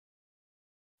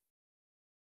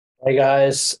Hey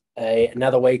guys,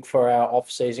 another week for our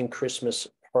off-season Christmas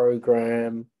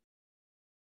program.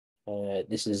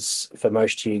 This is for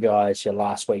most of you guys your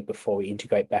last week before we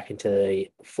integrate back into the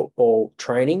football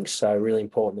training. So really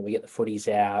important that we get the footies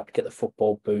out, get the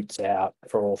football boots out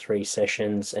for all three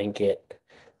sessions, and get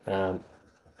a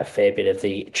fair bit of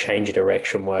the change of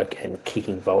direction work and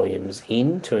kicking volumes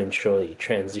in to ensure that you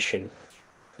transition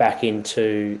back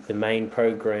into the main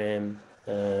program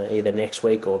either next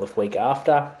week or the week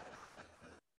after.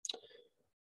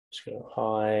 Just going to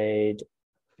hide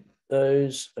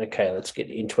those. Okay, let's get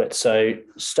into it. So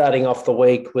starting off the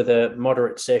week with a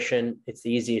moderate session. It's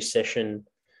the easiest session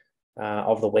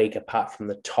of the week apart from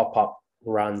the top-up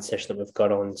run session that we've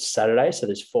got on Saturday. So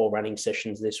there's 4 running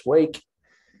sessions this week.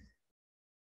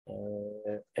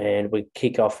 And we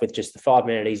kick off with just the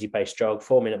 5-minute easy-based jog,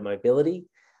 4-minute mobility.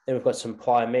 Then we've got some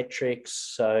plyometrics.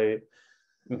 So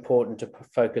important to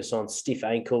focus on stiff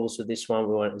ankles with this one.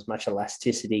 We want as much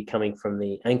elasticity coming from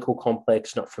the ankle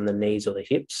complex, not from the knees or the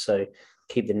hips. So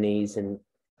keep the knees and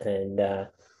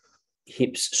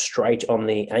hips straight on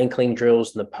the ankling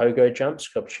drills and the pogo jumps.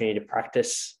 Good opportunity to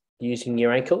practice using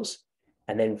your ankles.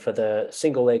 And then for the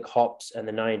single leg hops and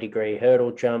the 90-degree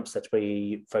hurdle jumps, that's where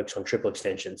you focus on triple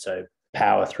extension. So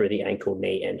power through the ankle,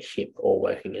 knee, and hip all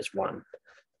working as one.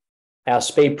 Our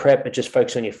speed prep, it just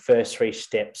focuses on your first 3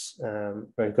 steps. A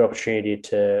good opportunity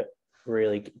to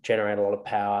really generate a lot of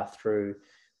power through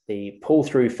the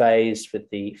pull-through phase with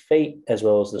the feet, as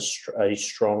well as a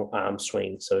strong arm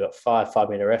swing. So we've got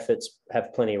 5-minute efforts,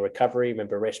 have plenty of recovery.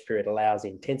 Remember, rest period allows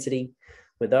intensity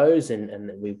with those,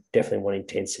 and we definitely want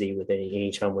intensity with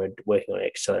any time we're working on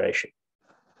acceleration.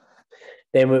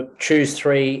 Then we'll choose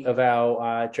 3 of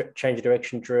our change of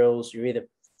direction drills. You're either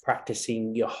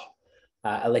practicing your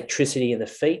electricity in the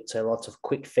feet, so lots of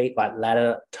quick feet like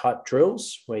ladder type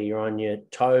drills where you're on your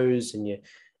toes and you're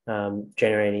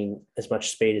generating as much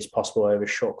speed as possible over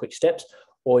short quick steps,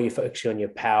 or you're focusing on your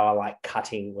power like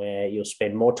cutting where you'll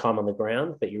spend more time on the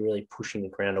ground but you're really pushing the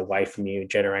ground away from you,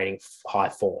 generating high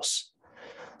force.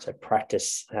 So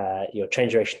practice your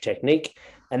change direction technique.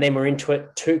 And then we're into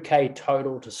it. 2K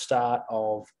total to start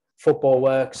of football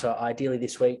work. So ideally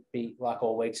this week, be like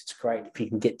all weeks, it's great if you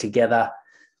can get together.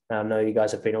 I know you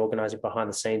guys have been organising behind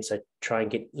the scenes, so try and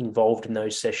get involved in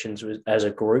those sessions as a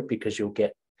group because you'll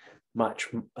get much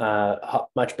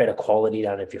better quality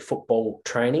out of your football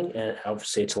training, and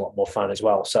obviously it's a lot more fun as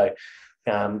well. So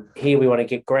here we want to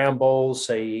get ground balls,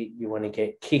 so you want to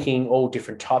get kicking, all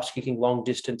different types of kicking, long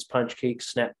distance, punch kicks,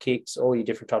 snap kicks, all your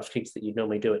different types of kicks that you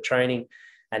normally do at training,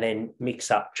 and then mix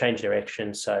up, change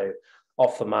direction, so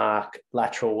off the mark,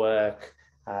 lateral work,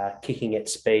 kicking at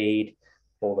speed,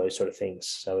 all those sort of things.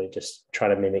 So we just try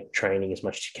to mimic training as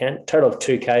much as you can. Total of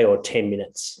 2K or 10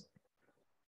 minutes.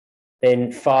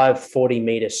 Then 5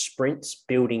 40-meter sprints,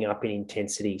 building up in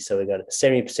intensity. So we've got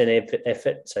 70%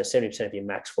 effort, so 70% of your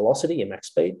max velocity, your max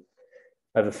speed,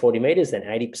 over 40 meters, then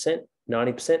 80%,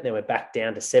 90%. Then we're back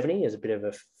down to 70 as a bit of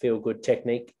a feel-good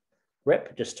technique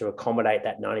rep, just to accommodate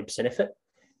that 90% effort.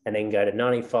 And then go to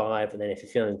 95, and then if you're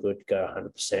feeling good, go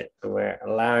 100%. And we're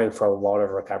allowing for a lot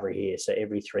of recovery here, so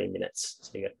every 3 minutes.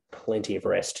 So you get plenty of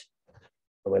rest.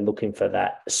 And we're looking for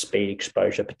that speed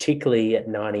exposure, particularly at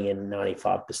 90 and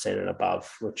 95% and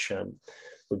above, which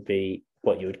would be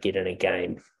what you would get in a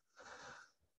game.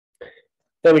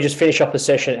 Then we just finish off the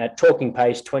session at talking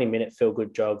pace, 20-minute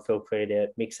feel-good jog. Feel free to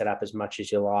mix it up as much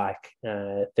as you like.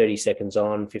 30 seconds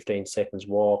on, 15 seconds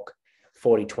walk,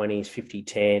 40-20s,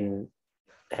 50-10,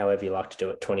 however you like to do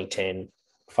it, 20-10,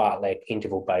 fartlek,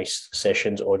 interval-based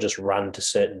sessions, or just run to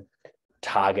certain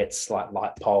targets like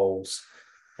light poles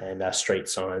and street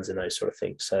signs and those sort of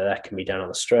things. So that can be done on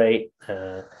the street.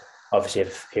 Obviously,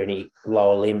 if you have any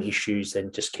lower limb issues,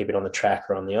 then just keep it on the track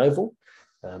or on the oval.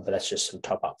 But that's just some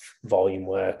top-up volume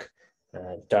work.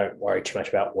 Don't worry too much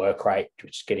about work rate,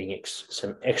 just getting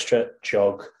some extra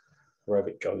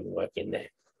aerobic jogging work in there.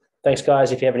 Thanks,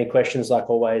 guys. If you have any questions, like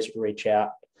always, reach out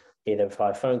either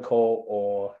via phone call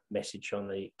or message on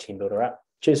the Team Builder app.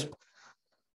 Cheers.